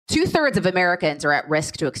2/3 of Americans are at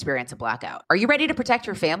risk to experience a blackout. Are you ready to protect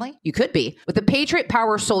your family? You could be with the Patriot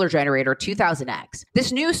Power Solar Generator 2000X.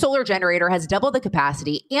 This new solar generator has double the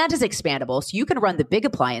capacity and is expandable, so you can run the big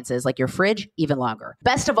appliances like your fridge even longer.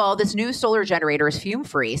 Best of all, this new solar generator is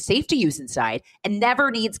fume-free, safe to use inside, and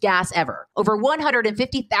never needs gas ever. Over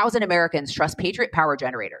 150,000 Americans trust Patriot Power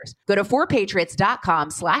Generators. Go to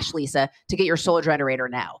 4patriots.com/Lisa to get your solar generator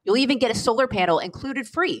now. You'll even get a solar panel included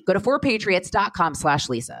free. Go to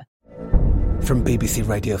 4patriots.com/Lisa. From BBC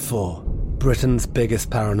Radio 4, Britain's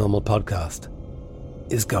biggest paranormal podcast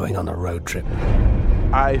is going on a road trip.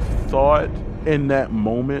 I thought in that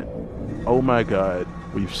moment, oh my God,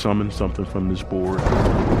 we've summoned something from this board.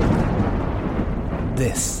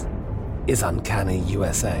 This is Uncanny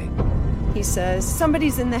USA. He says,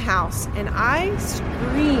 somebody's in the house, and I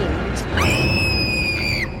screamed.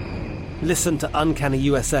 Listen to Uncanny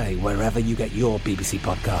USA wherever you get your BBC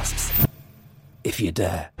podcasts, if you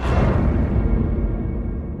dare.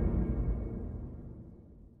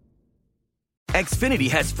 Xfinity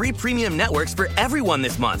has free premium networks for everyone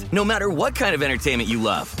this month, no matter what kind of entertainment you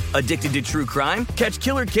love. Addicted to true crime? Catch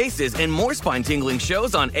killer cases and more spine-tingling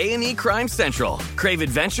shows on A&E Crime Central. Crave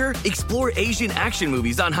adventure? Explore Asian action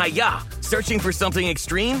movies on Hi-YAH. Searching for something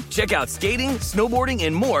extreme? Check out skating, snowboarding,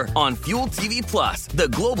 and more on Fuel TV Plus, the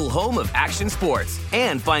global home of action sports.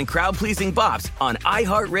 And find crowd-pleasing bops on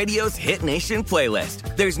iHeartRadio's Hit Nation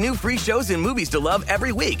playlist. There's new free shows and movies to love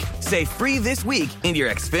every week. Say free this week in your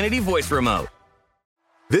Xfinity voice remote.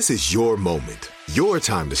 This is your moment, your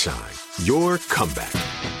time to shine, your comeback.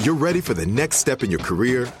 You're ready for the next step in your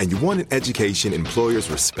career, and you want an education employers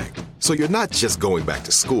respect. So you're not just going back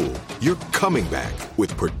to school, you're coming back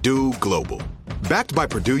with Purdue Global. Backed by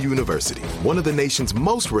Purdue University, one of the nation's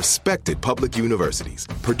most respected public universities,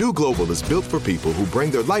 Purdue Global is built for people who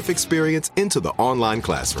bring their life experience into the online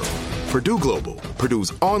classroom. Purdue Global,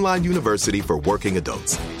 Purdue's online university for working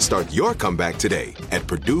adults. Start your comeback today at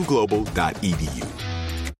purdueglobal.edu.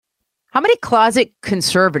 How many closet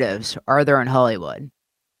conservatives are there in Hollywood?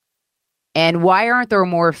 And why aren't there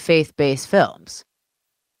more faith-based films?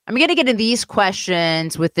 I'm going to get into these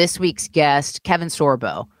questions with this week's guest, Kevin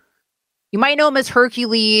Sorbo. You might know him as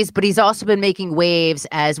Hercules, but he's also been making waves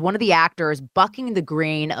as one of the actors bucking the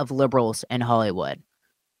grain of liberals in Hollywood.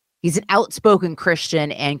 He's an outspoken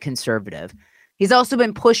Christian and conservative. He's also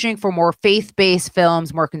been pushing for more faith-based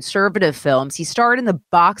films, more conservative films. He starred in the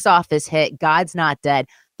box office hit God's Not Dead.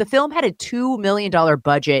 The film had a $2 million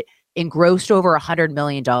budget and grossed over $100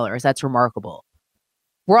 million. That's remarkable.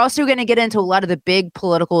 We're also going to get into a lot of the big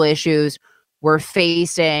political issues we're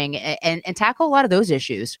facing and tackle a lot of those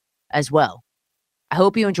issues as well. I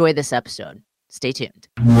hope you enjoy this episode. Stay tuned.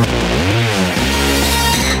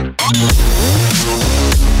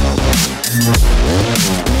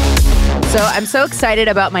 So I'm so excited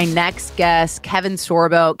about my next guest, Kevin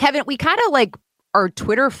Sorbo. Kevin, we kind of are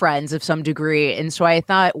Twitter friends of some degree. And so I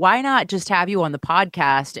thought, why not just have you on the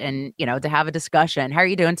podcast and, to have a discussion? How are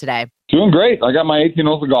you doing today? Doing great. I got my 18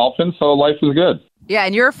 holes of golfing, so life is good. Yeah,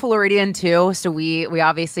 and you're a Floridian too, so we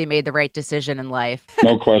obviously made the right decision in life.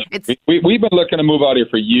 No question. We've been looking to move out here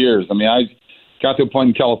for years. I mean, I got to a point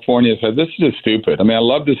in California and said, this is just stupid. I mean, I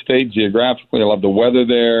love the state geographically. I love the weather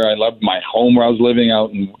there. I love my home where I was living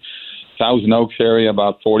out in Thousand Oaks area,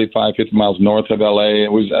 about 45, 50 miles north of LA.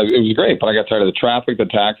 It was great, but I got tired of the traffic, the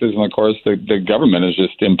taxes, and of course the government is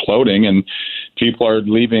just imploding and people are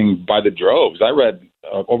leaving by the droves. I read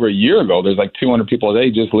over a year ago, there's like 200 people a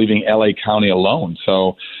day just leaving LA County alone.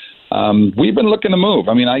 So we've been looking to move.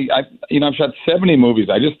 I mean, I've shot 70 movies.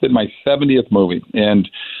 I just did my 70th movie, and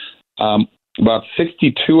about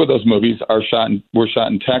 62 of those movies were shot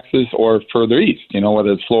in Texas or further east,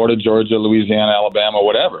 whether it's Florida, Georgia, Louisiana, Alabama,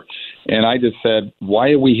 whatever. And I just said, why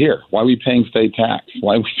are we here? Why are we paying state tax?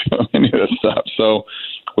 Why are we doing any of this stuff? So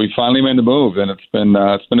we finally made the move, and it's been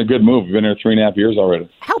a good move. We've been here 3.5 years already.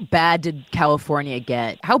 How bad did California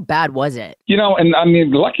get? How bad was it? And I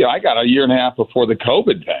mean, lucky I got a year and a half before the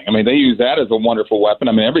COVID thing. I mean, they use that as a wonderful weapon.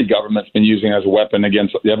 I mean, every government's been using it as a weapon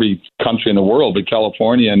against every country in the world, but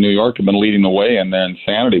California and New York have been leading the way in their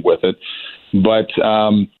insanity with it. But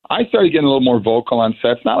I started getting a little more vocal on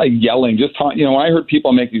sets, not like yelling, just talk. When I heard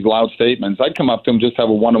people make these loud statements, I'd come up to them, just have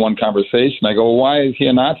a one-on-one conversation. I go, well, why is he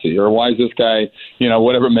a Nazi? Or why is this guy,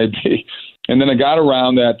 whatever it may be. And then I got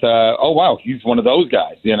around that, oh, wow, he's one of those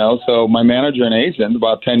guys, So my manager and agent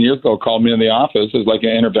about 10 years ago called me in the office. It was like an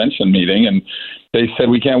intervention meeting. And they said,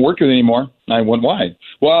 we can't work with you anymore. And I went, why?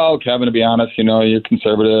 Well, Kevin, to be honest, you're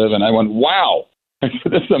conservative. And I went, wow, this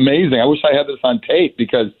is amazing. I wish I had this on tape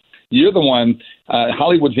because you're the one,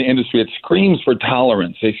 Hollywood's the industry. It screams for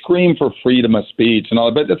tolerance. They scream for freedom of speech and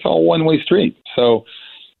all that, but it's all one-way street. So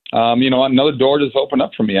another door just opened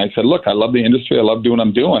up for me. I said, look, I love the industry. I love doing what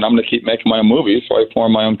I'm doing. I'm going to keep making my own movies. So I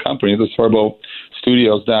formed my own company, the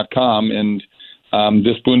SorboStudios.com, and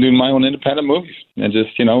just been doing my own independent movies and just,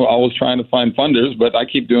 always trying to find funders. But I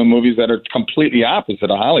keep doing movies that are completely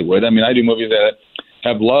opposite of Hollywood. I mean, I do movies that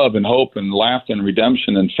have love and hope and laughter and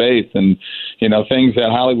redemption and faith and, things that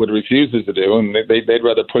Hollywood refuses to do. And they'd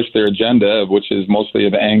rather push their agenda, which is mostly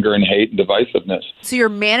of anger and hate and divisiveness. So your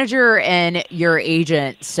manager and your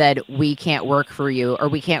agent said, we can't work for you, or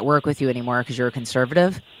we can't work with you anymore because you're a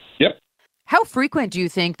conservative? Yep. How frequent do you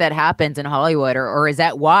think that happens in Hollywood, or is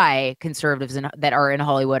that why conservatives that are in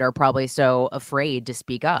Hollywood are probably so afraid to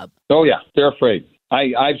speak up? Oh, yeah, they're afraid.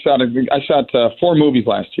 I shot 4 movies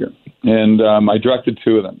last year, and I directed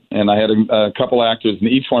 2 of them. And I had a couple actors in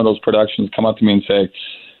each one of those productions come up to me and say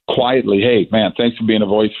quietly, hey, man, thanks for being a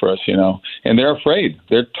voice for us, And they're afraid.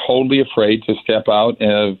 They're totally afraid to step out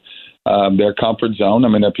of their comfort zone. I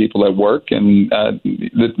mean, they're people at work, and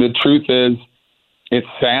the truth is, it's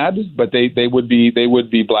sad, but they would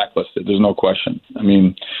be blacklisted. There's no question. I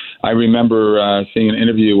mean, I remember seeing an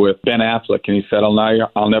interview with Ben Affleck, and he said,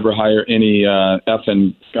 "I'll never hire any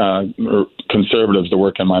effing conservatives to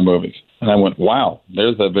work in my movies." And I went, "Wow,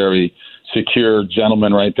 there's a very secure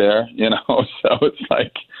gentleman right there." So it's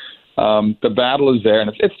like the battle is there, and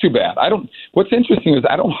it's too bad. What's interesting is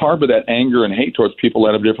I don't harbor that anger and hate towards people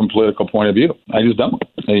that have a different political point of view. I just don't.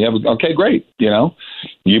 Okay, great.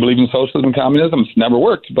 You believe in socialism and communism. It's never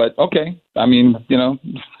worked, but okay. I mean,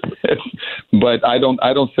 but I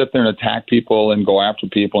don't sit there and attack people and go after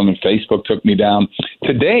people. I mean, Facebook took me down.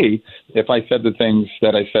 Today, if I said the things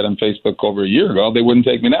that I said on Facebook over a year ago, they wouldn't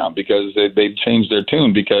take me down because they've changed their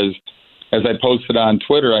tune. Because as I posted on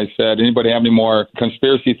Twitter, I said, anybody have any more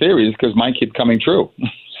conspiracy theories? Because mine keep coming true.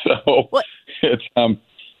 So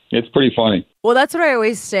it's pretty funny. Well, that's what I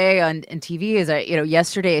always say on TV is that,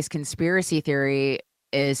 yesterday's conspiracy theory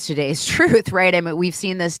is today's truth, right? I mean, we've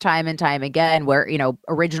seen this time and time again where,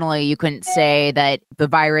 originally you couldn't say that the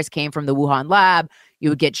virus came from the Wuhan lab. You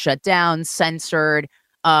would get shut down, censored.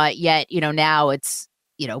 Yet, now it's,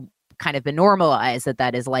 kind of been normalized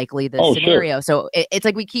that is likely the scenario. Sure. So it's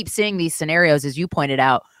like we keep seeing these scenarios, as you pointed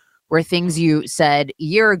out, where things you said a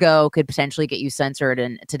year ago could potentially get you censored.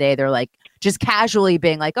 And today they're like just casually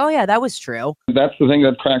being like, oh, yeah, that was true. That's the thing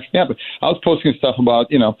that cracks me up. I was posting stuff about,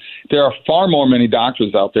 there are far more many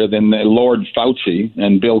doctors out there than Lord Fauci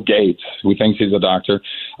and Bill Gates, who thinks he's a doctor,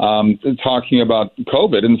 talking about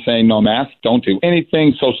COVID and saying no mask, don't do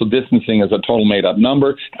anything. Social distancing is a total made-up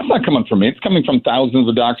number. That's not coming from me. It's coming from thousands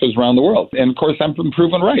of doctors around the world. And, of course, I'm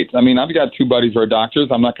proven right. I mean, I've got 2 buddies who are doctors.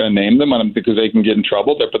 I'm not going to name them because they can get in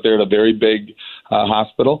trouble, but they're at a very big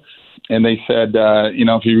hospital. And they said,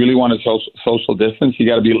 if you really want to social distance, you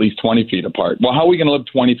got to be at least 20 feet apart. Well, how are we going to live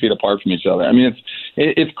 20 feet apart from each other? I mean,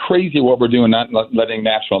 it's crazy what we're doing, not letting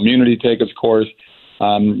natural immunity take its course.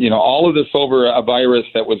 All of this over a virus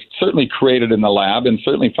that was certainly created in the lab, and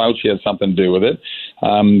certainly Fauci had something to do with it.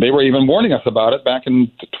 They were even warning us about it back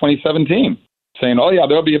in 2017, saying, oh, yeah,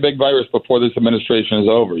 there'll be a big virus before this administration is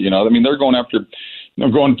over. I mean, they're going after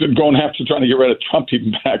trying to get rid of Trump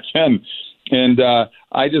even back then. And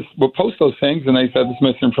I just would post those things, and they said this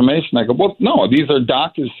misinformation. I go, well, no, these are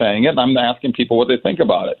doctors saying it, and I'm asking people what they think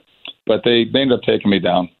about it. But they ended up taking me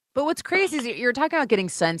down. But what's crazy is you're talking about getting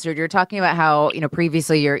censored. You're talking about how,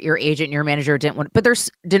 previously your agent and your manager didn't want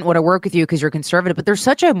to work with you because you're conservative. But there's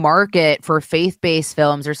such a market for faith-based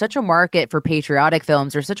films. There's such a market for patriotic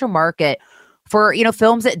films. There's such a market for,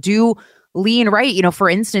 films that do lean right. For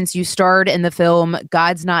instance, you starred in the film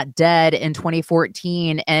God's Not Dead in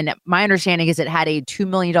 2014. And my understanding is it had a $2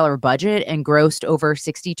 million budget and grossed over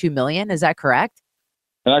 $62 million. Is that correct?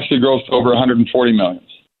 It actually grossed over $140 million.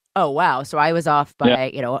 Oh, wow. So I was off by,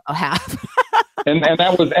 a half. and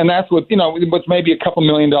that's what, what's maybe a couple $1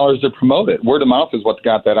 million to promote it. Word of mouth is what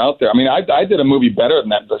got that out there. I mean, I did a movie better than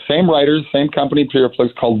that. The same writers, same company,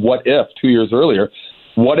 Pureflix, called What If 2 years earlier.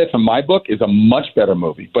 What If, in my book, is a much better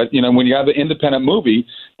movie. But, when you have an independent movie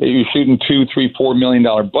that you're shooting $2, $3, $4 million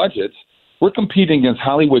budgets, we're competing against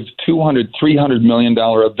Hollywood's $200, $300 million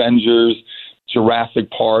Avengers, Jurassic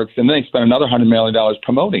Parks, and then they spend another $100 million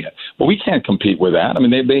promoting it. But we can't compete with that. I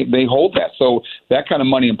mean, they hold that. So that kind of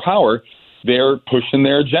money and power, they're pushing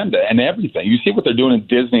their agenda and everything. You see what they're doing in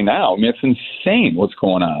Disney now. I mean, it's insane what's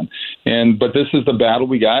going on. But this is the battle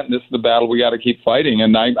we got, and this is the battle we got to keep fighting.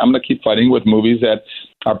 And I'm going to keep fighting with movies that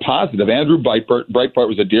are positive. Andrew Breitbart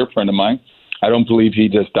was a dear friend of mine. I don't believe he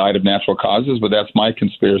just died of natural causes, but that's my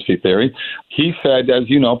conspiracy theory. He said, as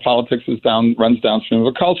you know, politics runs downstream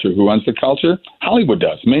of a culture. Who runs the culture? Hollywood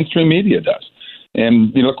does. Mainstream media does.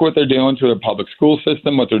 And look what they're doing to the public school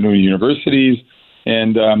system, what they're doing to universities.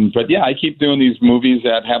 And but yeah, I keep doing these movies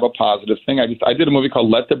that have a positive thing. I did a movie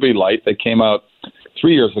called Let There Be Light that came out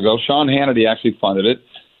 3 years ago. Sean Hannity actually funded it,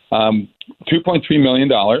 $2.3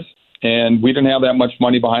 million, and we didn't have that much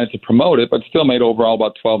money behind it to promote it, but still made overall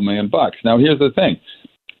about $12 million. Now here's the thing.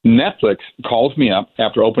 Netflix calls me up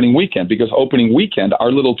after opening weekend, because opening weekend,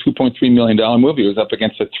 our little $2.3 million movie was up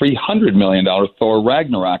against a $300 million Thor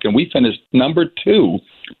Ragnarok, and we finished number 2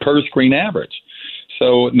 per screen average.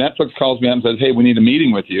 So Netflix calls me up and says, hey, we need a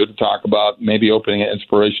meeting with you to talk about maybe opening an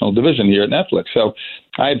inspirational division here at Netflix. So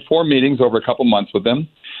I had 4 meetings over a couple months with them.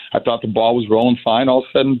 I thought the ball was rolling fine. All of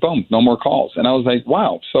a sudden, boom, no more calls. And I was like,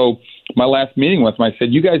 wow. So my last meeting with them, I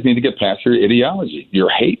said, you guys need to get past your ideology, your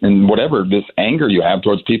hate and whatever, this anger you have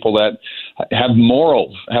towards people that have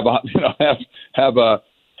morals, they have a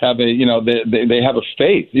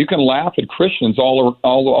faith. You can laugh at Christians all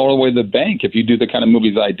the way to the bank if you do the kind of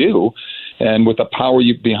movies I do, and with the power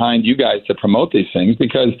behind you guys to promote these things,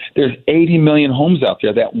 because there's 80 million homes out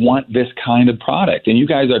there that want this kind of product, and you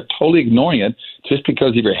guys are totally ignoring it just because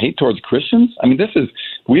of your hate towards Christians. I mean,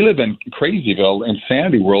 we live in Crazyville,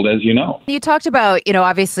 insanity world, as you know. You talked about,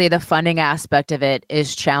 obviously the funding aspect of it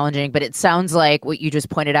is challenging, but it sounds like what you just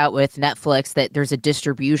pointed out with Netflix, that there's a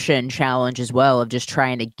distribution challenge as well of just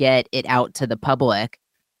trying to get it out to the public.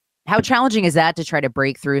 How challenging is that to try to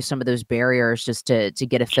break through some of those barriers just to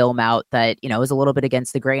get a film out that, is a little bit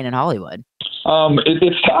against the grain in Hollywood?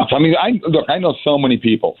 It's tough. I mean, I know so many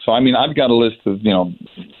people. So, I mean, I've got a list of,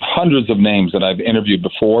 hundreds of names that I've interviewed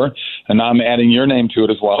before, and now I'm adding your name to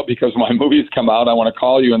it as well, because when my movies come out, I want to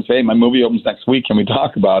call you and say, hey, my movie opens next week. Can we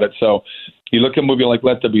talk about it? So you look at a movie like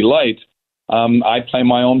Let There Be Light, I play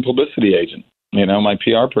my own publicity agent. My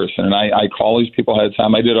PR person, and I call these people ahead of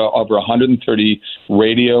time. I did over 130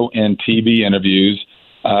 radio and TV interviews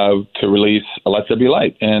to release Let There Be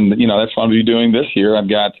Light, and that's what I'll be doing this year. I've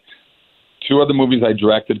got 2 other movies I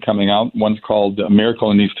directed coming out. One's called Miracle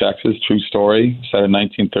in East Texas, true story, set in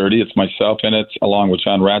 1930. It's myself in it, along with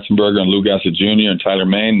John Ratzenberger and Lou Gossett Jr. and Tyler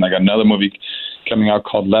Mane. And I got another movie coming out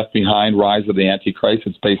called Left Behind: Rise of the Antichrist.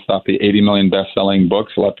 It's based off the 80 million best-selling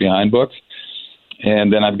books, Left Behind books.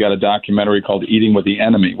 And then I've got a documentary called Eating with the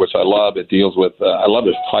Enemy, which I love. It deals with, I love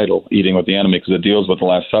this title, Eating with the Enemy, because it deals with the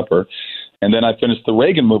Last Supper. And then I finished the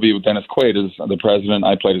Reagan movie with Dennis Quaid as the president.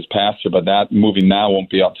 I played his pastor, but that movie now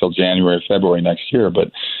won't be up till January or February next year.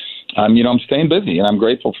 But, I'm staying busy, and I'm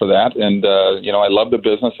grateful for that. And, I love the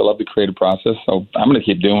business. I love the creative process. So I'm going to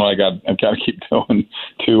keep doing what I've got to keep doing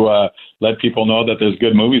to let people know that there's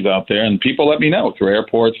good movies out there. And people let me know through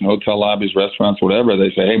airports and hotel lobbies, restaurants, whatever.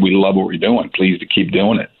 They say, hey, we love what we're doing. Please keep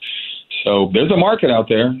doing it. So there's a market out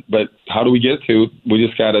there, but how do we get to? We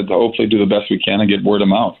just got to hopefully do the best we can and get word of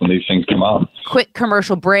mouth when these things come out. Quick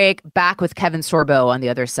commercial break. Back with Kevin Sorbo on the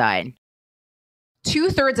other side.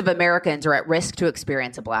 2/3 of Americans are at risk to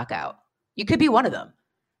experience a blackout. You could be one of them,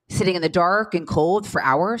 sitting in the dark and cold for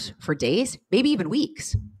hours, for days, maybe even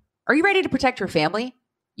weeks. Are you ready to protect your family?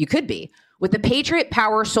 You could be with the Patriot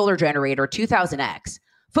Power Solar Generator 2000X.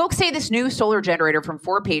 Folks say this new solar generator from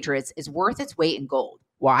 4Patriots is worth its weight in gold.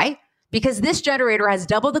 Why? Because this generator has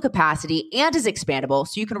double the capacity and is expandable,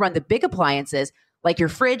 so you can run the big appliances like your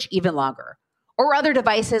fridge even longer, or other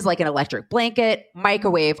devices like an electric blanket,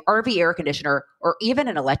 microwave, RV air conditioner, or even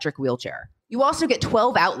an electric wheelchair. You also get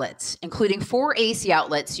 12 outlets, including 4 AC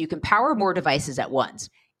outlets so you can power more devices at once,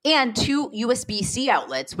 and 2 USB-C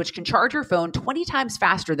outlets, which can charge your phone 20 times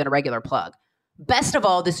faster than a regular plug. Best of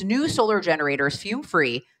all, this new solar generator is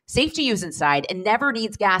fume-free, safe to use inside, and never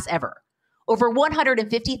needs gas ever. Over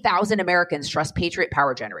 150,000 Americans trust Patriot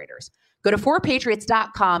Power Generators. Go to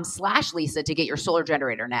 4patriots.com/Lisa to get your solar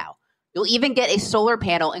generator now. You'll even get a solar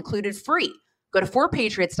panel included free. Go to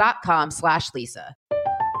 4patriots.com/Lisa.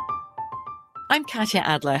 I'm Katya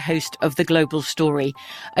Adler, host of The Global Story.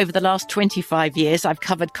 Over the last 25 years, I've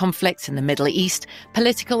covered conflicts in the Middle East,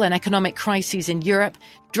 political and economic crises in Europe,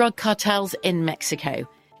 drug cartels in Mexico.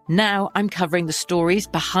 Now I'm covering the stories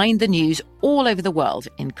behind the news all over the world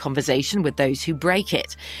in conversation with those who break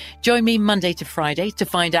it. Join me Monday to Friday to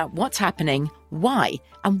find out what's happening, why,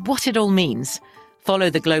 and what it all means. Follow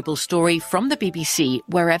The Global Story from the BBC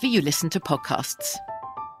wherever you listen to podcasts.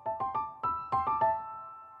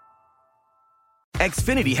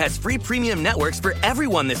 Xfinity has free premium networks for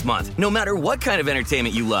everyone this month, no matter what kind of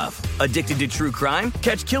entertainment you love. Addicted to true crime?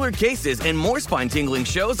 Catch killer cases and more spine-tingling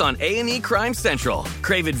shows on A&E Crime Central.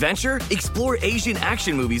 Crave adventure? Explore Asian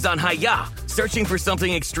action movies on Hi-YAH. Searching for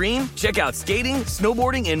something extreme? Check out skating,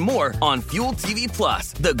 snowboarding, and more on Fuel TV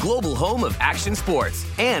Plus, the global home of action sports.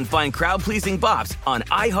 And find crowd-pleasing bops on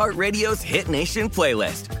iHeartRadio's Hit Nation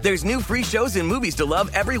playlist. There's new free shows and movies to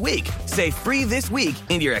love every week. Say free this week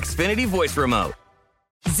in your Xfinity voice remote.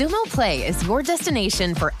 Xumo Play is your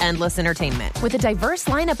destination for endless entertainment. With a diverse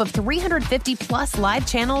lineup of 350 plus live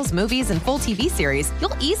channels, movies, and full TV series,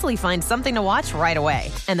 you'll easily find something to watch right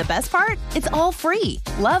away. And the best part? It's all free.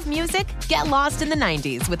 Love music? Get lost in the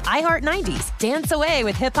 90s with iHeart 90s, dance away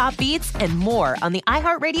with hip-hop beats, and more on the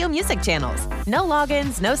iHeartRadio music channels. No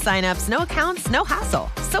logins, no signups, no accounts, no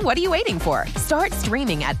hassle. So what are you waiting for? Start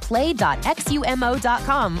streaming at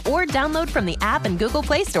play.xumo.com or download from the app and Google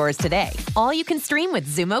Play stores today. All you can stream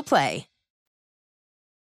with Xumo Play.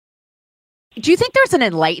 Do you think there's an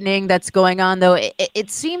enlightening that's going on, though? It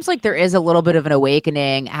seems like there is a little bit of an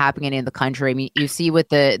awakening happening in the country. I mean, you see with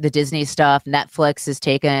the Disney stuff, Netflix has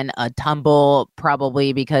taken a tumble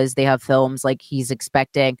probably because they have films like he's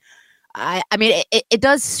expecting. I mean, it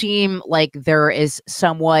does seem like there is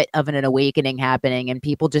somewhat of an awakening happening and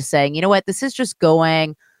people just saying, you know what, this is just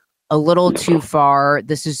going a little too far.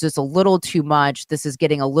 This is just a little too much. This is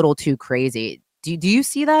getting a little too crazy. Do you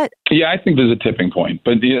see that? Yeah, I think there's a tipping point,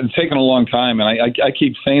 but it's taken a long time. And I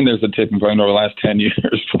keep saying there's a tipping point over the last 10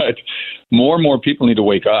 years, but more and more people need to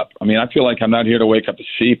wake up. I mean, I feel like I'm not here to wake up the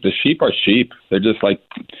sheep. The sheep are sheep. They're just like,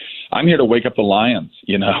 I'm here to wake up the lions.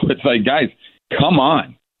 You know, it's like, guys, come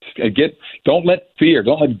on. Don't let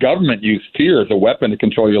government use fear as a weapon to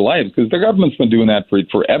control your lives, because the government's been doing that for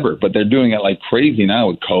forever, but they're doing it like crazy now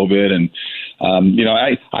with COVID. And,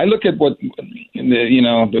 I look at what,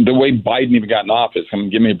 the way Biden even got in office. I mean,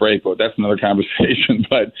 give me a break, but that's another conversation.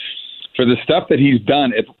 But for the stuff that he's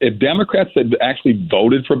done, if Democrats had actually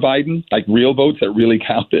voted for Biden, like real votes that really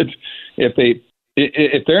counted, if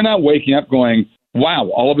they're not waking up going, wow,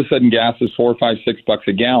 all of a sudden gas is $4, $5, $6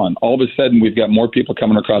 a gallon. All of a sudden we've got more people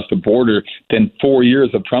coming across the border than 4 years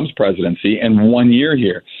of Trump's presidency and 1 year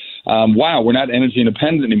here. Wow, we're not energy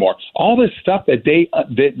independent anymore. All this stuff that they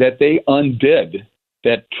undid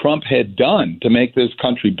that Trump had done to make this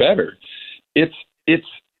country better.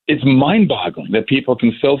 It's mind-boggling that people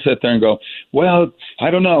can still sit there and go, well,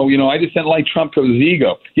 I don't know, I just didn't like Trump because of his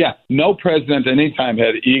ego. Yeah, no president at any time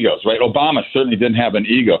had egos, right? Obama certainly didn't have an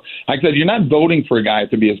ego. I said, you're not voting for a guy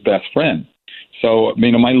to be his best friend. So,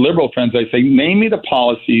 my liberal friends, I say, name me the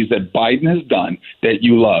policies that Biden has done that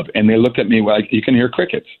you love. And they look at me like you can hear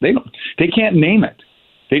crickets. They can't name it.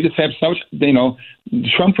 They just have so much,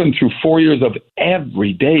 Trump went through 4 years of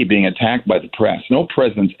every day being attacked by the press. No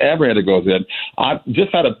president's ever had to go through that.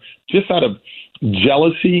 Just out of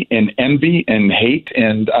jealousy and envy and hate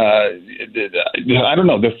and I don't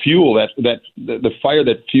know, the fuel the fire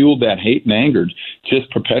that fueled that hate and anger just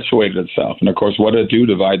perpetuated itself. And of course, what did it do?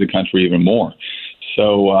 Divide the country even more.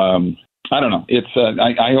 So I don't know. It's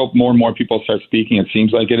I hope more and more people start speaking. It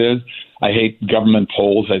seems like it is. I hate government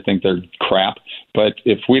polls. I think they're crap. But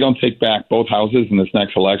if we don't take back both houses in this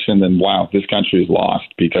next election, then wow, this country is lost.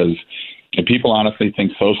 Because if people honestly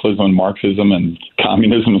think socialism and Marxism and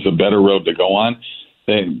communism is a better road to go on,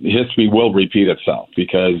 then history will repeat itself,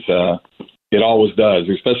 because it always does.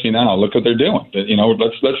 Especially now, look what they're doing.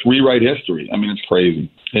 Let's rewrite history. I mean, it's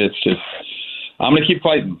crazy. It's just. I'm going to keep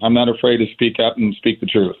fighting. I'm not afraid to speak up and speak the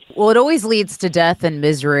truth. Well, it always leads to death and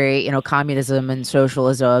misery, communism and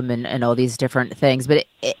socialism and all these different things. But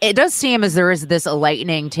it does seem as there is this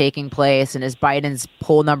lightning taking place, and as Biden's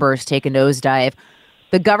poll numbers take a nosedive,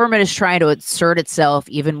 the government is trying to assert itself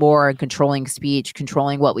even more in controlling speech,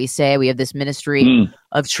 controlling what we say. We have this Ministry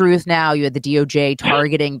of Truth now. You have the DOJ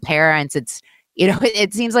targeting parents. It's,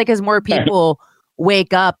 it seems like as more people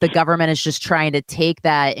wake up, the government is just trying to take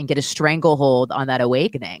that and get a stranglehold on that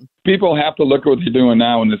awakening. People have to look at what they're doing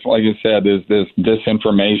now, and it's like you said, there's this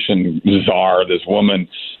disinformation czar, this woman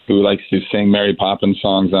who likes to sing Mary Poppins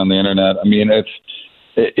songs on the internet. I mean,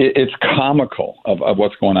 it's comical of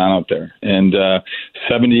what's going on out there. And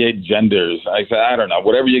 78 genders. I don't know.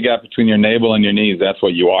 Whatever you got between your navel and your knees, that's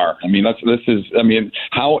what you are. I mean,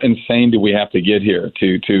 how insane do we have to get here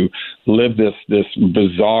to live this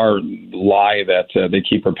bizarre lie that they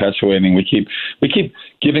keep perpetuating? We keep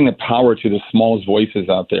giving the power to the smallest voices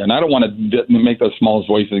out there. And I don't want to make those smallest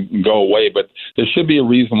voices go away, but there should be a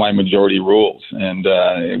reason why majority rules. And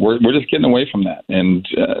we're just getting away from that. And,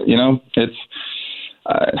 it's...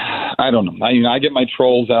 I don't know. I get my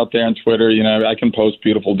trolls out there on Twitter. I can post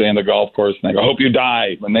beautiful day on the golf course, and I go, "Hope you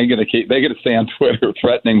die." And they get to stay on Twitter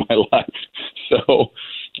threatening my life. So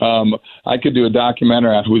I could do a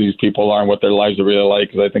documentary on who these people are and what their lives are really like,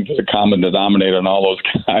 because I think there's a common denominator in all those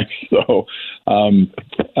guys. So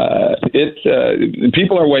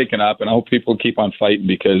people are waking up, and I hope people keep on fighting,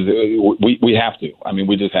 because we have to. I mean,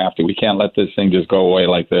 we just have to. We can't let this thing just go away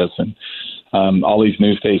like this, and all these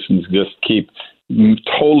news stations just keep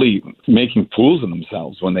totally making fools of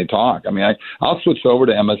themselves when they talk. I mean, I'll switch over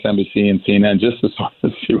to MSNBC and CNN just to sort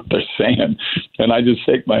of see what they're saying, and I just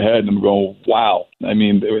shake my head and I'm going, wow. I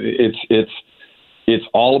mean, it's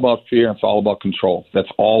all about fear. It's all about control. That's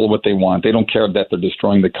all what they want. They don't care that they're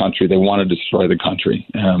destroying the country. They want to destroy the country.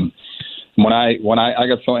 When I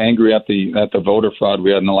got so angry at the voter fraud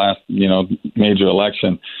we had in the last major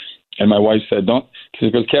election, and my wife said,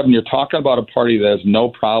 because Kevin, you're talking about a party that has no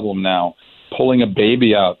problem now pulling a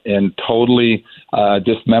baby out and totally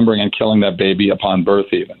dismembering and killing that baby upon birth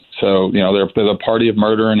even. So, they're a party of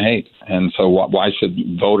murder and hate. And so why should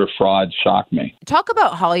voter fraud shock me? Talk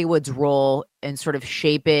about Hollywood's role in sort of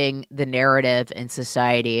shaping the narrative in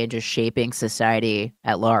society and just shaping society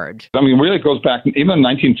at large. I mean, really it goes back, even in the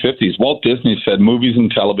 1950s, Walt Disney said movies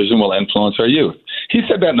and television will influence our youth. He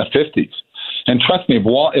said that in the 50s. And trust me, if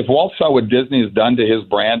Walt saw what Disney has done to his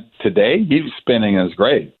brand today, he's spinning in his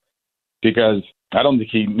grave. Because I don't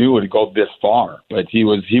think he knew it would go this far, but he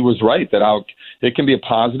was right that it can be a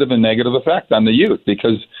positive and negative effect on the youth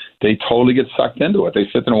because they totally get sucked into it. They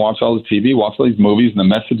sit there and watch all this TV, watch all these movies, and the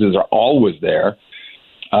messages are always there.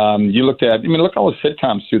 Look at all the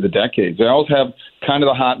sitcoms through the decades. They always have kind of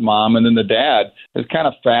the hot mom, and then the dad is kind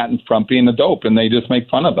of fat and frumpy and the dope, and they just make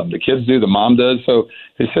fun of them. The kids do, the mom does. So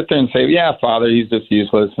they sit there and say, "Yeah, father, he's just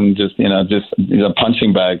useless and just he's a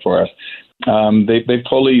punching bag for us." They've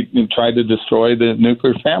totally tried to destroy the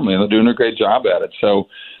nuclear family, and they're doing a great job at it. So,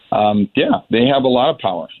 they have a lot of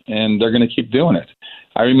power, and they're going to keep doing it.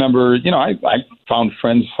 I remember, I found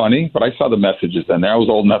Friends funny, but I saw the messages in there. I was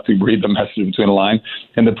old enough to read the message between the lines,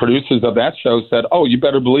 and the producers of that show said, "Oh, you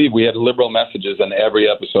better believe we had liberal messages in every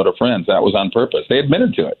episode of Friends. That was on purpose." They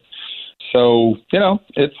admitted to it. So,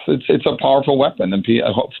 it's a powerful weapon, and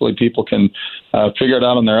hopefully people can figure it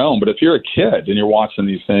out on their own. But if you're a kid and you're watching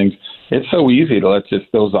these things, it's so easy to let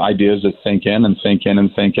those ideas just sink in, and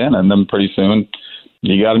then pretty soon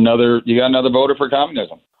you got another voter for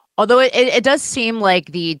communism. Although it does seem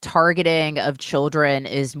like the targeting of children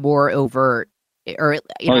is more overt, or I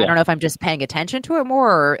don't know if I'm just paying attention to it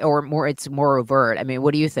more or more it's more overt. I mean,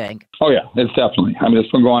 what do you think? Oh, yeah, it's definitely. I mean,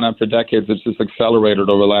 it's been going on for decades. It's just accelerated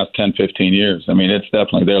over the last 10, 15 years. I mean, it's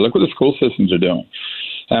definitely there. Look what the school systems are doing.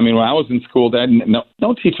 I mean, when I was in school,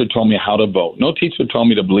 no teacher told me how to vote. No teacher told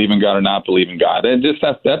me to believe in God or not believe in God. That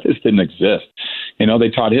just didn't exist. They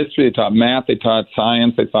taught history, they taught math, they taught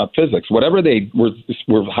science, they taught physics. Whatever they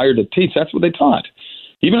were hired to teach, that's what they taught.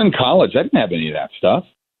 Even in college, I didn't have any of that stuff.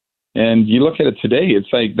 And you look at it today, it's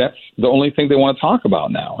like that's the only thing they want to talk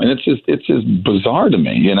about now, and it's just bizarre to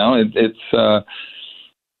me.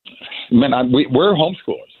 We're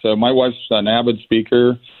homeschoolers. So my wife's an avid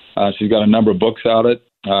speaker. She's got a number of books out.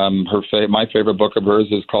 My favorite book of hers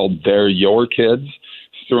is called "They're Your Kids,"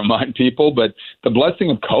 just to remind people. But the blessing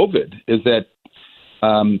of COVID is that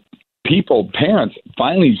parents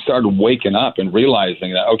finally started waking up and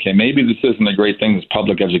realizing that, okay, maybe this isn't a great thing, this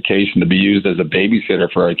public education, to be used as a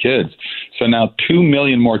babysitter for our kids. So now 2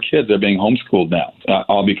 million more kids are being homeschooled now,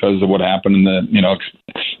 all because of what happened in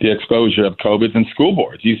the exposure of COVID in school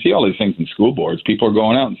boards. You see all these things in school boards. People are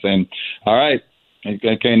going out and saying, all right,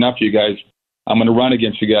 okay, enough, you guys. I'm going to run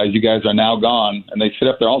against you guys. You guys are now gone. And they sit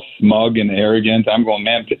up there all smug and arrogant. I'm going,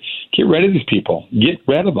 man, get rid of these people. Get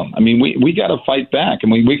rid of them. I mean, we got to fight back.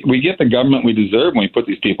 And we get the government we deserve when we put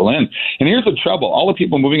these people in. And here's the trouble. All the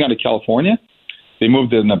people moving out of California, they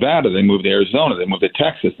moved to Nevada, they moved to Arizona, they moved to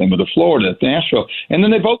Texas, they moved to Florida, to Nashville, and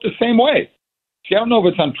then they vote the same way. See, I don't know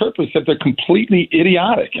if it's on purpose, if they're completely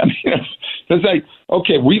idiotic. I mean, it's like,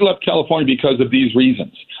 okay, we left California because of these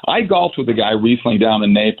reasons. I golfed with a guy recently down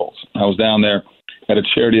in Naples. I was down there at a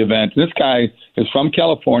charity event. This guy is from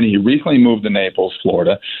California. He recently moved to Naples,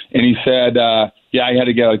 Florida. And he said, yeah, I had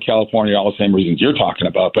to get out of California, all the same reasons you're talking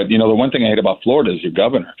about. But, the one thing I hate about Florida is your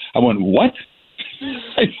governor. I went, what?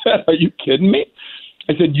 I said, are you kidding me?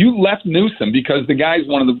 I said, you left Newsom because the guy's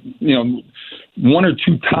one of the, one or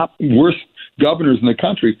two top worst governors in the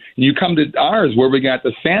country. And you come to ours where we got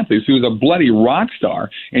DeSantis, who's a bloody rock star,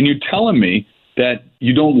 and you're telling me that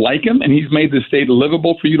you don't like him and he's made the state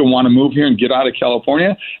livable for you to want to move here and get out of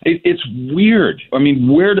California? It's weird. I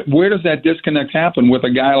mean, where does that disconnect happen with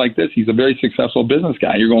a guy like this? He's a very successful business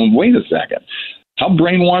guy. You're going, wait a second. How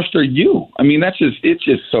brainwashed are you? I mean, it's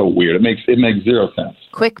just so weird. It makes zero sense.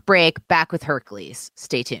 Quick break, back with Hercules.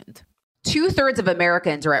 Stay tuned. 2/3 of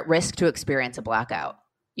Americans are at risk to experience a blackout.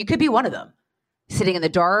 You could be one of them. Sitting in the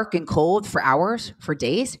dark and cold for hours, for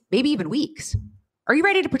days, maybe even weeks. Are you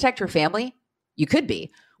ready to protect your family? You could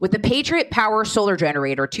be. With the Patriot Power Solar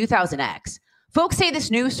Generator 2000X. Folks say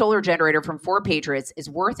this new solar generator from 4Patriots is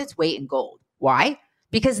worth its weight in gold. Why?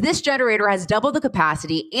 Because this generator has double the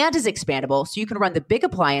capacity and is expandable, so you can run the big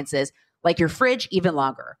appliances like your fridge even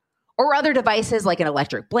longer, or other devices like an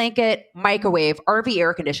electric blanket, microwave, RV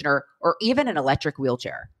air conditioner, or even an electric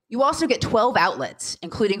wheelchair. You also get 12 outlets,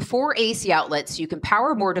 including 4 AC outlets so you can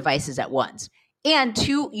power more devices at once, and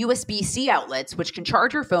 2 USB-C outlets, which can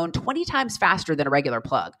charge your phone 20 times faster than a regular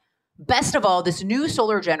plug. Best of all, this new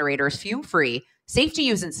solar generator is fume-free, safe to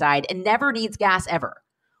use inside, and never needs gas ever.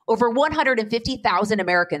 Over 150,000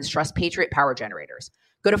 Americans trust Patriot Power Generators.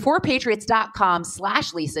 Go to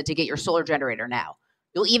 4patriots.com/Lisa to get your solar generator now.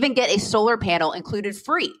 You'll even get a solar panel included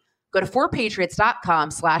free. Go to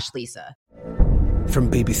 4patriots.com/Lisa. From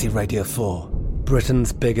BBC Radio 4,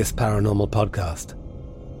 Britain's biggest paranormal podcast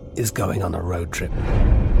is going on a road trip.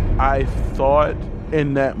 I thought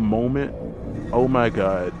in that moment, oh my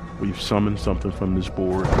God, we've summoned something from this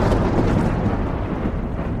board.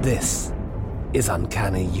 This is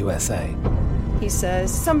Uncanny USA. He says,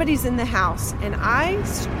 somebody's in the house, and I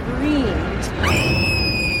screamed.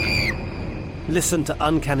 Listen to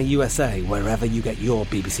Uncanny USA wherever you get your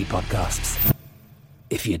BBC podcasts,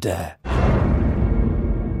 if you dare.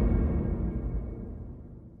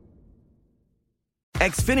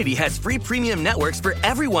 Xfinity has free premium networks for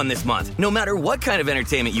everyone this month, no matter what kind of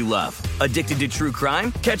entertainment you love. Addicted to true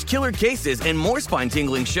crime? Catch killer cases and more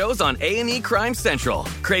spine-tingling shows on A&E Crime Central.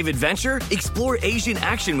 Crave adventure? Explore Asian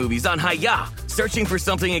action movies on Hi-YAH. Searching for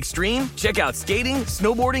something extreme? Check out skating,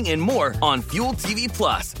 snowboarding, and more on Fuel TV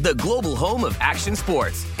Plus, the global home of action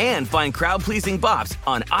sports. And find crowd-pleasing bops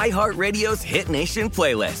on iHeartRadio's Hit Nation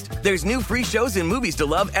playlist. There's new free shows and movies to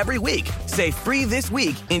love every week. Say free this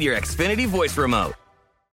week in your Xfinity voice remote.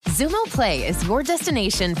 Xumo Play is your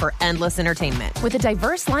destination for endless entertainment. With a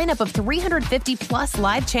diverse lineup of 350 plus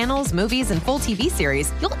live channels, movies, and full TV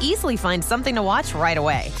series, you'll easily find something to watch right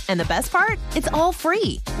away. And the best part? It's all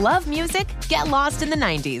free. Love music? Get lost in the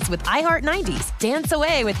 90s with iHeart 90s, dance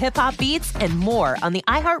away with hip-hop beats, and more on the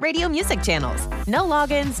iHeartRadio music channels. No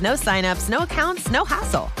logins, no signups, no accounts, no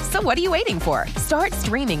hassle. So what are you waiting for? Start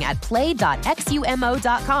streaming at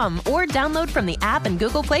play.xumo.com or download from the app and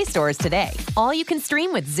Google Play stores today. All you can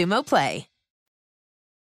stream with Xumo Play.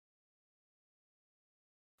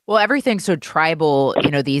 Well, everything's so tribal,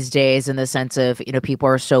 these days, in the sense of, people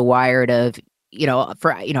are so wired of,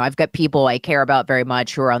 I've got people I care about very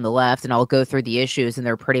much who are on the left, and I'll go through the issues and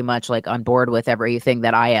they're pretty much like on board with everything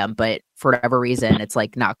that I am. But for whatever reason, it's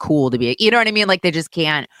like not cool to be, you know what I mean? Like they just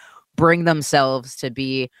can't bring themselves to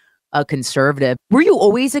be a conservative. Were you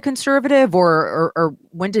always a conservative, or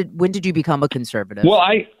when did you become a conservative? Well,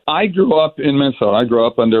 I grew up in Minnesota. I grew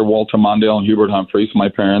up under Walter Mondale and Hubert Humphrey. So my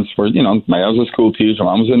parents were, I was a school teacher.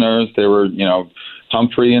 My mom was a nurse. They were,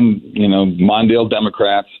 Humphrey and, Mondale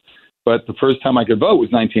Democrats. But the first time I could vote was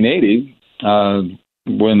 1980,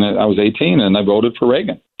 when I was 18, and I voted for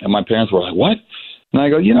Reagan. And my parents were like, "What?" And I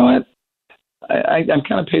go, "You know what? I'm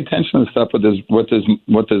kind of pay attention to stuff with this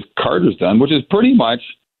Carter's done, which is pretty much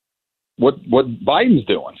what Biden's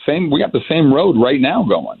doing. We got the same road right now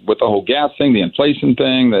going with the whole gas thing, the inflation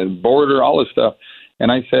thing, the border, all this stuff."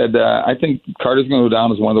 And I said, I think Carter's going to go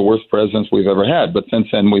down as one of the worst presidents we've ever had. But since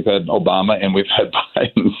then, we've had Obama and we've had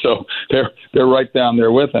Biden, so they're right down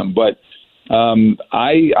there with him. But in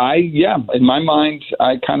my mind,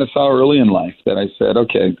 I kind of saw early in life that I said,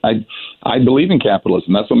 okay, I believe in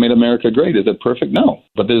capitalism. That's what made America great. Is it perfect? No.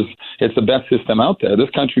 But it's the best system out there. This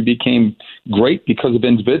country became great because of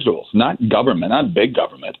individuals, not government, not big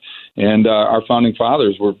government. And our founding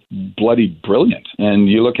fathers were bloody brilliant. And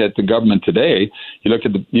you look at the government today, you look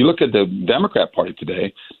at the Democrat Party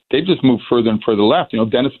today, they've just moved further and further left.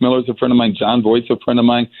 Dennis Miller's a friend of mine, John Voight's a friend of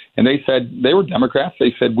mine, and they said they were Democrats.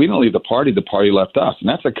 They said, we didn't leave the party left us. And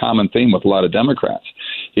that's a common theme with a lot of Democrats.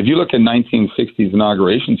 If you look at 1960's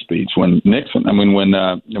inauguration speech when Nixon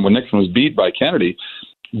was beat by Kennedy,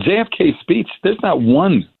 JFK's speech, there's not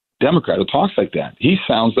one Democrat who talks like that. He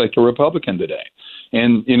sounds like a Republican today.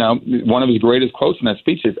 And, one of his greatest quotes in that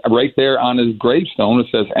speech is right there on his gravestone. It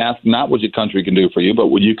says, "Ask not what your country can do for you, but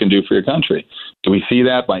what you can do for your country." Do we see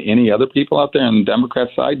that by any other people out there on the Democrat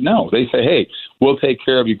side? No. They say, "Hey, we'll take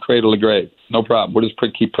care of you cradle to grave. No problem. We'll just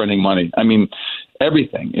keep printing money." I mean,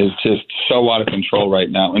 everything is just so out of control right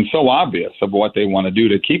now and so obvious of what they want to do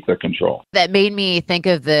to keep their control. That made me think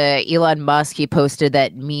of the Elon Musk. He posted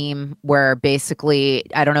that meme where basically,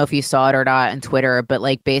 I don't know if you saw it or not on Twitter, but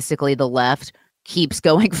like basically the left keeps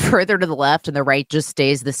going further to the left and the right just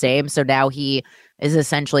stays the same. So now he is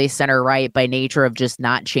essentially center right by nature of just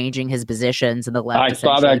not changing his positions, and the left. I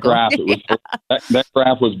saw that graph. That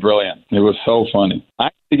graph was brilliant. It was so funny. I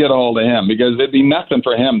have to get a hold of him because it'd be nothing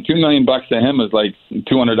for him. $2 million to him is like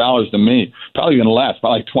 $200 to me. Probably even less,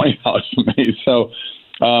 probably like $20 to me. So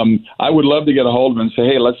I would love to get a hold of him and say,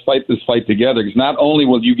 hey, let's fight this fight together. Because not only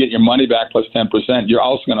will you get your money back plus 10%, you're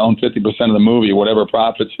also going to own 50% of the movie, whatever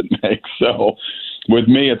profits it makes. So with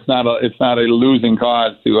me, it's not a losing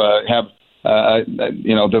cause to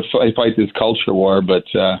to fight this culture war. But,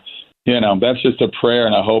 that's just a prayer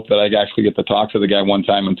and a hope that I actually get to talk to the guy one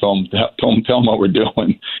time and tell him what we're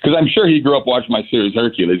doing. Because I'm sure he grew up watching my series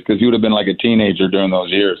Hercules, because he would have been like a teenager during those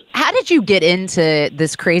years. How did you get into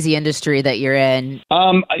this crazy industry that you're in?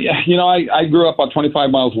 I grew up about 25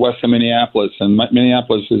 miles west of Minneapolis, and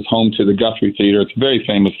Minneapolis is home to the Guthrie Theater. It's a very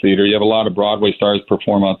famous theater. You have a lot of Broadway stars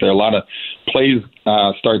perform out there. A lot of plays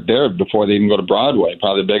start there before they even go to Broadway.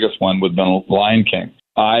 Probably the biggest one would have been Lion King.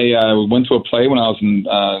 I went to a play when I was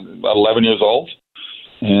about 11 years old,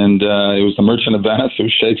 and it was The Merchant of Venice. It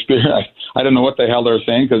was Shakespeare. I didn't know what the hell they were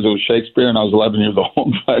saying because it was Shakespeare, and I was 11 years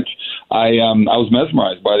old. But I was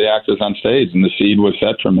mesmerized by the actors on stage, and the seed was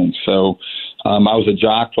set for me. So I was a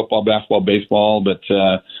jock, football, basketball, baseball, but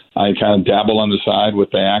I kind of dabbled on the side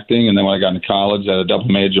with the acting. And then when I got into college, I had a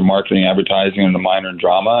double major, marketing, advertising, and a minor in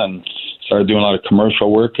drama, and started doing a lot of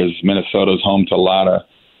commercial work because Minnesota is home to a lot of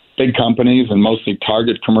big companies and mostly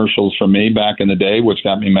Target commercials for me back in the day, which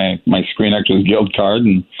got me my Screen Actors Guild card.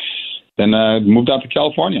 And then I moved out to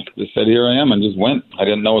California. Just said, here I am, and just went. I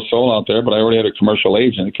didn't know a soul out there, but I already had a commercial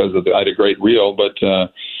agent because I had a great reel. But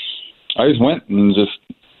I just went and just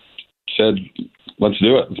said, let's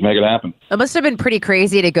do it. Let's make it happen. It must have been pretty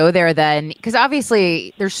crazy to go there then, because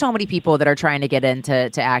obviously there's so many people that are trying to get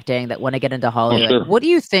into acting that want to get into Hollywood. Oh, sure. What do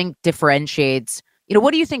you think differentiates?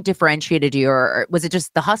 What do you think differentiated you, or was it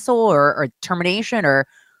just the hustle or determination, or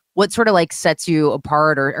what sort of like sets you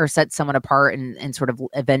apart or sets someone apart and sort of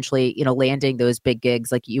eventually, landing those big gigs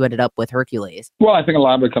like you ended up with Hercules? Well, I think a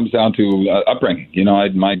lot of it comes down to upbringing. I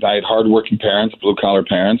had hardworking parents, blue collar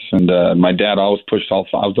parents, and my dad always pushed I'm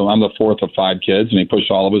the fourth of 5 kids, and he pushed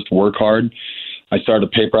all of us to work hard. I started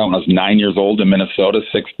a paper out when I was 9 years old in Minnesota,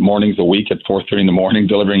 6 mornings a week at 4:30 in the morning,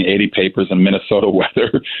 delivering 80 papers in Minnesota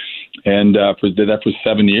weather, and did that for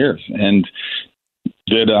 7 years, and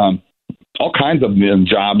did all kinds of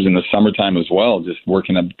jobs in the summertime as well, just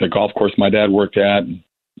working at the golf course my dad worked at,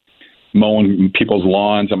 mowing people's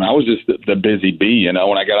lawns. I mean, I was just the busy bee. When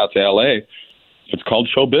I got out to L.A., it's called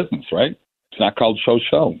show business, right? It's not called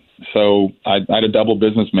show. So I had a double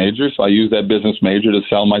business major, so I used that business major to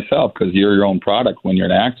sell myself, because you're your own product when you're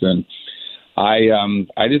an actor. And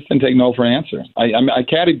I just didn't take no for an answer. I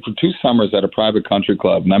caddied for 2 summers at a private country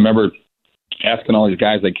club, and I remember asking all these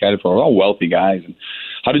guys I caddied for, all wealthy guys, and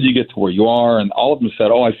how did you get to where you are? And all of them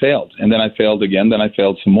said, I failed. And then I failed again, then I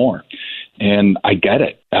failed some more. And I get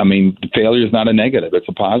it. I mean, failure is not a negative, it's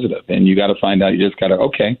a positive. And you got to find out, you just got to,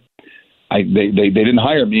 okay, they didn't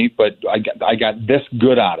hire me, but I got this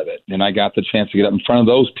good out of it, and I got the chance to get up in front of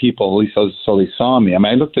those people, at least so they saw me. I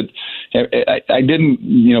mean, I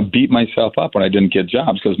didn't beat myself up when I didn't get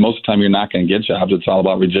jobs, because most of the time you're not going to get jobs. It's all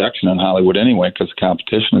about rejection in Hollywood anyway, because the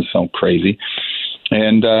competition is so crazy.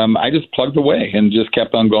 And I just plugged away and just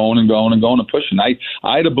kept on going and going and going and pushing. I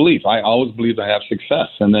had a belief. I always believed I have success.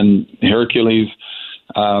 And then Hercules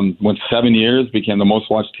went 7 years, became the most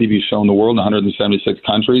watched TV show in the world in 176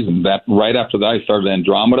 countries. And that right after that, I started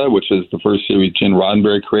Andromeda, which is the first series Gene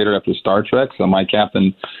Roddenberry created after Star Trek. So my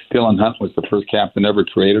captain, Dylan Hunt, was the first captain ever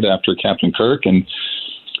created after Captain Kirk. And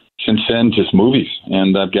since then, just movies.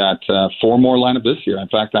 And I've got 4 more lined up this year. In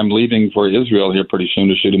fact, I'm leaving for Israel here pretty soon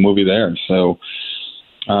to shoot a movie there. So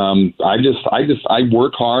I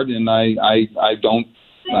work hard, and I don't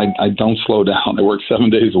slow down. I work 7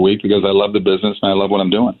 days a week because I love the business and I love what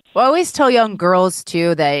I'm doing. Well, I always tell young girls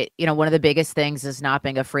too that, one of the biggest things is not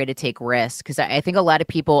being afraid to take risks. Because I think a lot of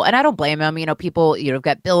people, and I don't blame them, people, have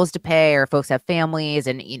got bills to pay, or folks have families,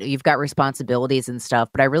 and, you've got responsibilities and stuff.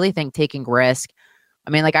 But I really think taking risk,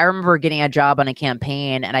 I remember getting a job on a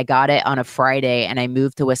campaign, and I got it on a Friday, and I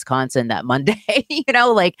moved to Wisconsin that Monday.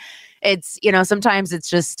 It's, sometimes it's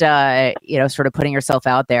just, sort of putting yourself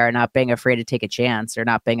out there and not being afraid to take a chance, or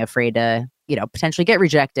not being afraid to, potentially get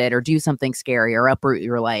rejected or do something scary or uproot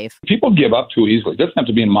your life. People give up too easily. It doesn't have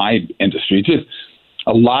to be in my industry. It's just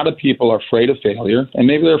a lot of people are afraid of failure, and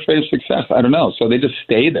maybe they're afraid of success. I don't know. So they just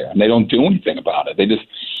stay there and they don't do anything about it.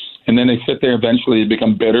 And then they sit there, eventually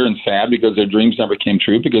become bitter and sad because their dreams never came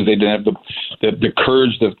true, because they didn't have the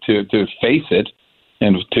courage to face it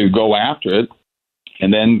and to go after it.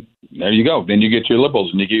 And then there you go. Then you get your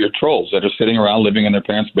liberals and you get your trolls that are sitting around living in their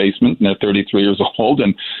parents' basement, and they're 33 years old,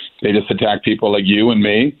 and they just attack people like you and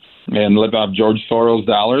me and live off George Soros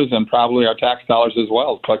dollars and probably our tax dollars as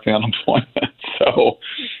well, collecting unemployment. So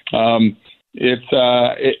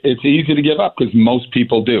it's easy to give up, because most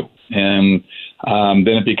people do. And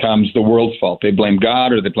then it becomes the world's fault. They blame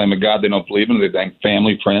God, or they blame a God they don't believe in, or they blame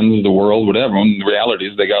family, friends, the world, whatever. And the reality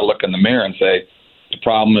is they got to look in the mirror and say, the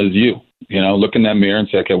problem is you. Look in that mirror and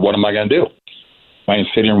say, okay, what am I going to do? Am I going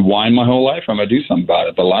to sit here and whine my whole life, or am I going to do something about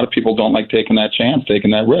it? But a lot of people don't like taking that chance,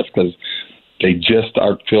 taking that risk, because they just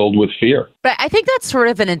are filled with fear. But I think that's sort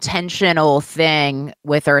of an intentional thing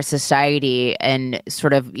with our society, and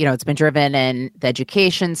sort of, it's been driven in the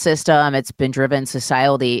education system. It's been driven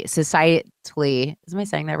societally. Am I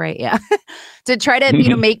saying that right? Yeah. To try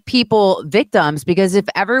to, make people victims, because if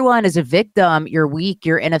everyone is a victim, you're weak,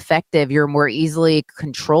 you're ineffective, you're more easily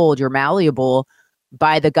controlled, you're malleable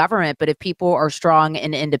by the government. But if people are strong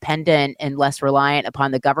and independent and less reliant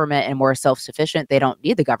upon the government and more self-sufficient, they don't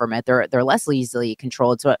need the government. They're less easily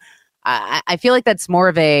controlled. So I feel like that's more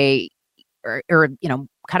of a, or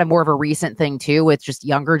kind of more of a recent thing too, with just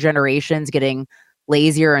younger generations getting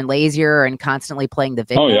lazier and lazier and constantly playing the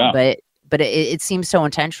victim. Oh, yeah. But it seems so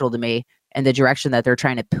intentional to me, and the direction that they're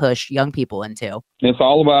trying to push young people into. It's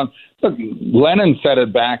all about, look, Lenin said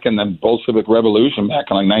it back in the Bolshevik Revolution back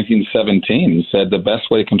in 1917. He said the best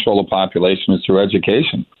way to control a population is through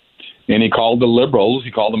education. And he called the liberals,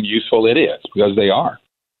 them useful idiots, because they are.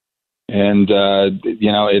 And,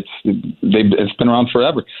 it's been around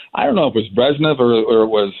forever. I don't know if it was Brezhnev or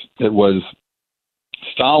it was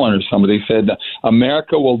Stalin or somebody said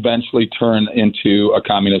America will eventually turn into a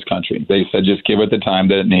communist country. They said just give it the time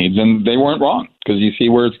that it needs, and they weren't wrong, because you see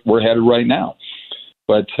where we're headed right now.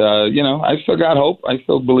 But I still got hope. I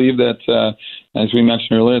still believe that, as we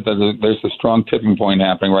mentioned earlier, that there's a strong tipping point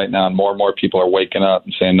happening right now, and more people are waking up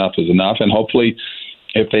and saying enough is enough. And hopefully,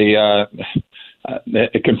 if they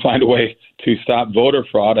it can find a way to stop voter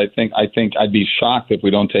fraud, I think I'd be shocked if we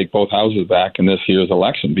don't take both houses back in this year's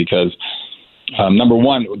election, because. Number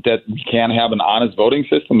one, that we can't have an honest voting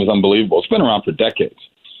system is unbelievable. It's been around for decades.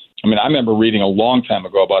 I mean, I remember reading a long time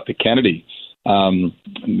ago about the Kennedy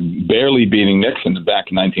barely beating Nixon back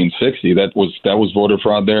in 1960. That was voter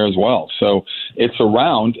fraud there as well. So it's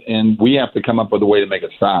around, and we have to come up with a way to make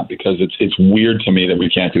it stop, because it's weird to me that we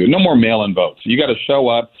can't do it. No more mail-in votes. You got to show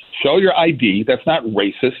up, show your ID. That's not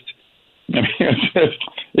racist. I mean,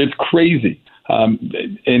 it's crazy.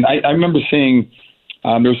 And I remember seeing.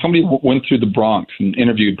 There was somebody who went through the Bronx and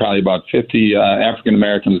interviewed probably about 50 African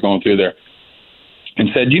Americans going through there, and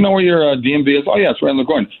said, "Do you know where your DMV is?" "Oh, yeah, it's right in the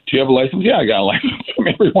corner." "Do you have a license?" "Yeah, I got a license." I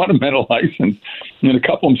mean, every one of them had a license. And a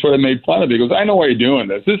couple of them sort of made fun of it. He goes, "I know why you're doing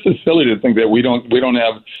this. This is silly to think that we don't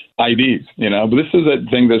have IDs, But this is a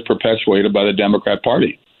thing that's perpetuated by the Democrat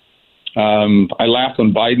Party. I laughed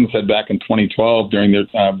when Biden said back in 2012 during the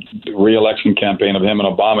re-election campaign of him and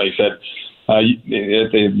Obama, he said, at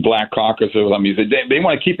the Black Caucus, he said, they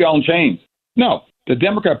want to keep you all in chains. No, the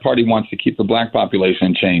Democrat Party wants to keep the black population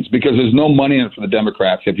in chains, because there's no money in it for the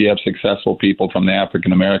Democrats if you have successful people from the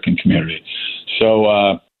African American community.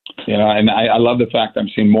 So, and I love the fact I'm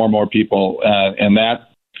seeing more and more people in that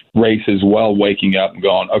race as well waking up and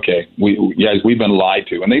going, okay, we've been lied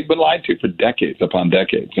to, and they've been lied to for decades upon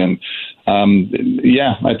decades. And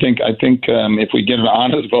I think if we get an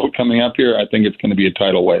honest vote coming up here, I think it's going to be a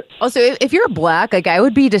tidal wave. Also, if you're black, I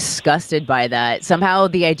would be disgusted by that. Somehow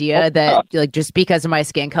the idea that just because of my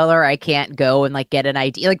skin color, I can't go and get an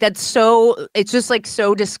ID. It's just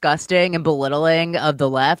so disgusting and belittling of the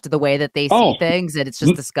left, the way that they see things, and it's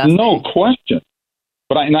just disgusting. No question.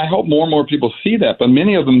 But I hope more and more people see that, but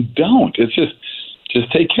many of them don't. It's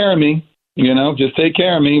just take care of me, just take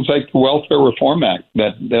care of me. It's like the Welfare Reform Act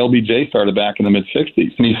that the LBJ started back in the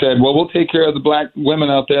mid-'60s. And he said, well, we'll take care of the black women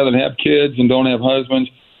out there that have kids and don't have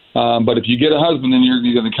husbands. But if you get a husband, then you're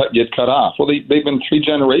going to get cut off. Well, they've been 3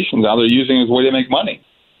 generations now. They're using it as a way to make money.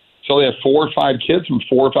 So they have 4 or 5 kids from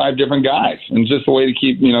 4 or 5 different guys. And just a way to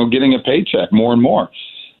keep, getting a paycheck more and more.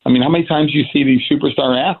 I mean, how many times you see these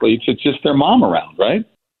superstar athletes, it's just their mom around, right?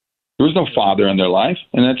 There was no father in their life,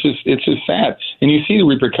 and it's just sad. And you see the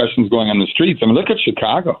repercussions going on the streets. I mean, look at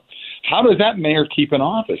Chicago. How does that mayor keep in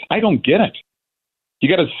office? I don't get it. You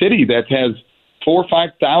got a city that has 4,000 or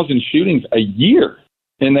 5,000 shootings a year,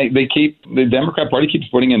 and the Democrat Party keeps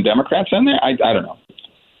putting in Democrats in there. I don't know.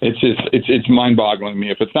 It's mind-boggling to me.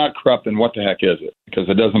 If it's not corrupt, then what the heck is it? Because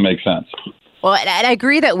it doesn't make sense. Well, and I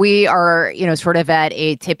agree that we are, sort of at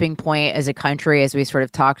a tipping point as a country, as we sort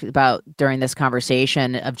of talked about during this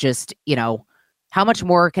conversation, of just, how much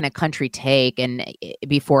more can a country take and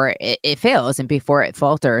before it fails and before it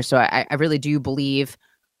falters. So I really do believe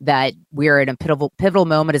that we're in a pivotal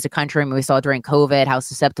moment as a country. I mean, we saw during COVID how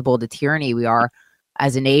susceptible to tyranny we are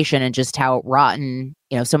as a nation, and just how rotten,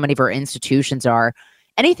 so many of our institutions are.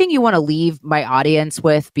 Anything you want to leave my audience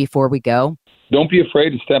with before we go? Don't be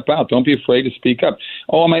afraid to step out. Don't be afraid to speak up.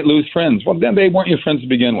 Oh, I might lose friends. Well, then they weren't your friends to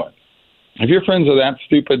begin with. If your friends are that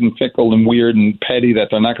stupid and fickle and weird and petty that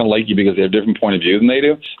they're not going to like you because they have a different point of view than they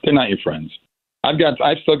do, they're not your friends. I've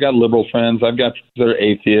still got liberal friends. I've got friends that are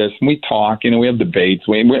atheists. And we talk. We have debates.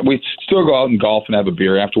 We still go out and golf and have a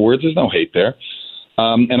beer afterwards. There's no hate there.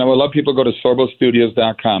 And I would love people to go to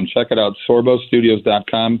sorbostudios.com. Check it out,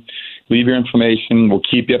 sorbostudios.com. Leave your information. We'll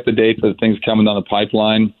keep you up to date with things coming down the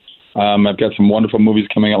pipeline. I've got some wonderful movies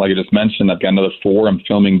coming out, like I just mentioned. I've got another 4 I'm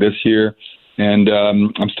filming this year. And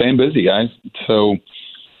I'm staying busy, guys. So,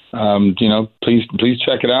 please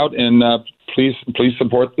check it out. And please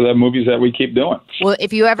support the movies that we keep doing. Well,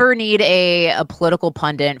 if you ever need a political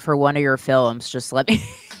pundit for one of your films, just let me.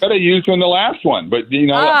 Could have used in the last one, but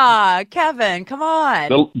Kevin, come on.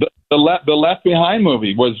 The Left Behind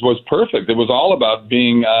movie was perfect. It was all about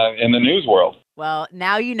being in the news world. Well,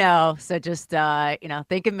 now you know. So just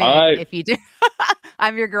think of me if you do.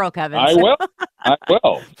 I'm your girl, Kevin. I will.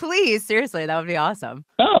 Please, seriously, that would be awesome.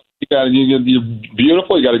 Oh, you're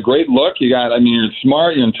beautiful. You got a great look. You're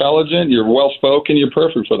smart. You're intelligent. You're well spoken. You're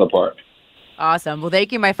perfect for the part. Awesome. Well,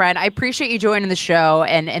 thank you, my friend. I appreciate you joining the show,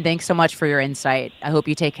 and thanks so much for your insight. I hope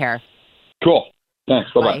you take care. Cool. Thanks.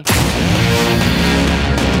 Bye-bye.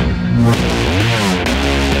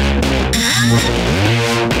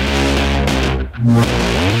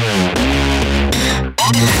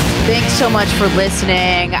 Thanks so much for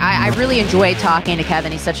listening. I really enjoyed talking to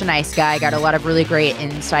Kevin. He's such a nice guy. Got a lot of really great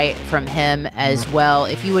insight from him as well.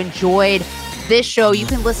 If you enjoyed this show, you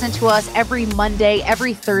can listen to us every Monday,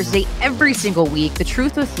 every Thursday, every single week. The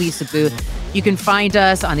Truth with Lisa Booth. You can find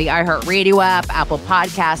us on the iHeartRadio app, Apple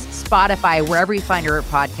Podcasts, Spotify, wherever you find your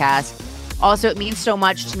podcast. Also, it means so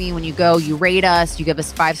much to me when you go, you rate us, you give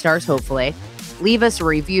us 5 stars, hopefully. Leave us a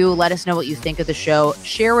review. Let us know what you think of the show.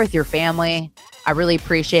 Share with your family. I really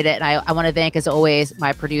appreciate it. And I want to thank, as always,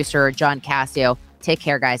 my producer, John Cassio. Take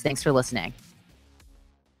care, guys. Thanks for listening.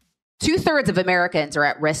 2/3 of Americans are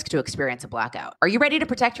at risk to experience a blackout. Are you ready to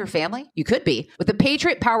protect your family? You could be with the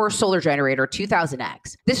Patriot Power Solar Generator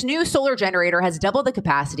 2000X. This new solar generator has double the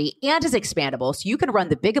capacity and is expandable, so you can run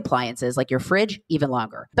the big appliances like your fridge even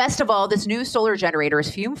longer. Best of all, this new solar generator is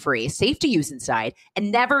fume-free, safe to use inside,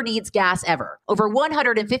 and never needs gas ever. Over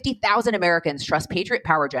 150,000 Americans trust Patriot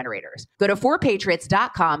Power Generators. Go to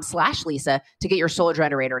 4patriots.com/Lisa to get your solar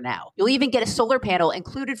generator now. You'll even get a solar panel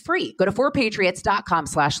included free. Go to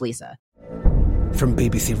 4patriots.com/Lisa. From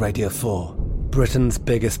BBC Radio 4, Britain's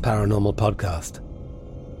biggest paranormal podcast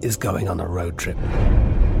is going on a road trip.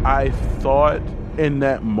 I thought in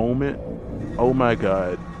that moment, oh my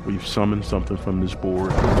God, we've summoned something from this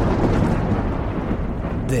board.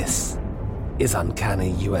 This is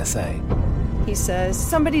Uncanny USA. He says,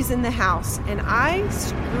 somebody's in the house, and I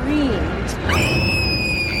screamed.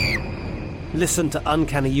 Listen to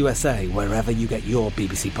Uncanny USA wherever you get your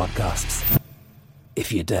BBC podcasts,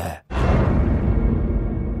 if you dare.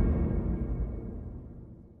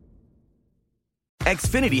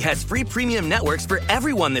 Xfinity has free premium networks for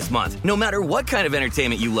everyone this month, no matter what kind of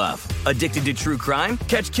entertainment you love. Addicted to true crime?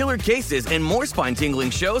 Catch killer cases and more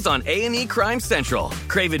spine-tingling shows on A&E Crime Central.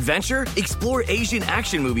 Crave adventure? Explore Asian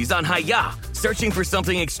action movies on Hi-YAH. Searching for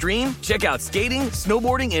something extreme? Check out skating,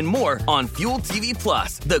 snowboarding, and more on Fuel TV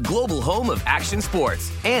Plus, the global home of action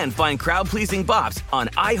sports. And find crowd-pleasing bops on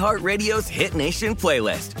iHeartRadio's Hit Nation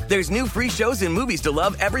playlist. There's new free shows and movies to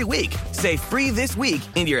love every week. Say free this week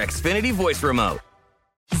in your Xfinity voice remote.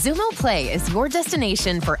 Xumo Play is your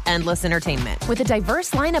destination for endless entertainment. With a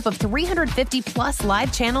diverse lineup of 350 plus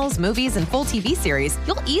live channels, movies, and full TV series,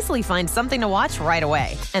 you'll easily find something to watch right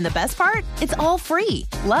away. And the best part? It's all free.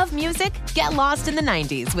 Love music? Get lost in the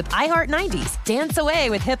 90s with iHeart 90s. Dance away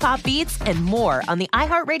with hip-hop beats and more on the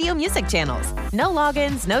iHeartRadio music channels. No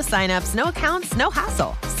logins, no signups, no accounts, no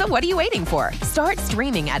hassle. So what are you waiting for? Start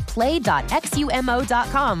streaming at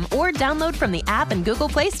play.xumo.com or download from the app and Google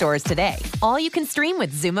Play stores today. All you can stream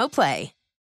with Xumo Play.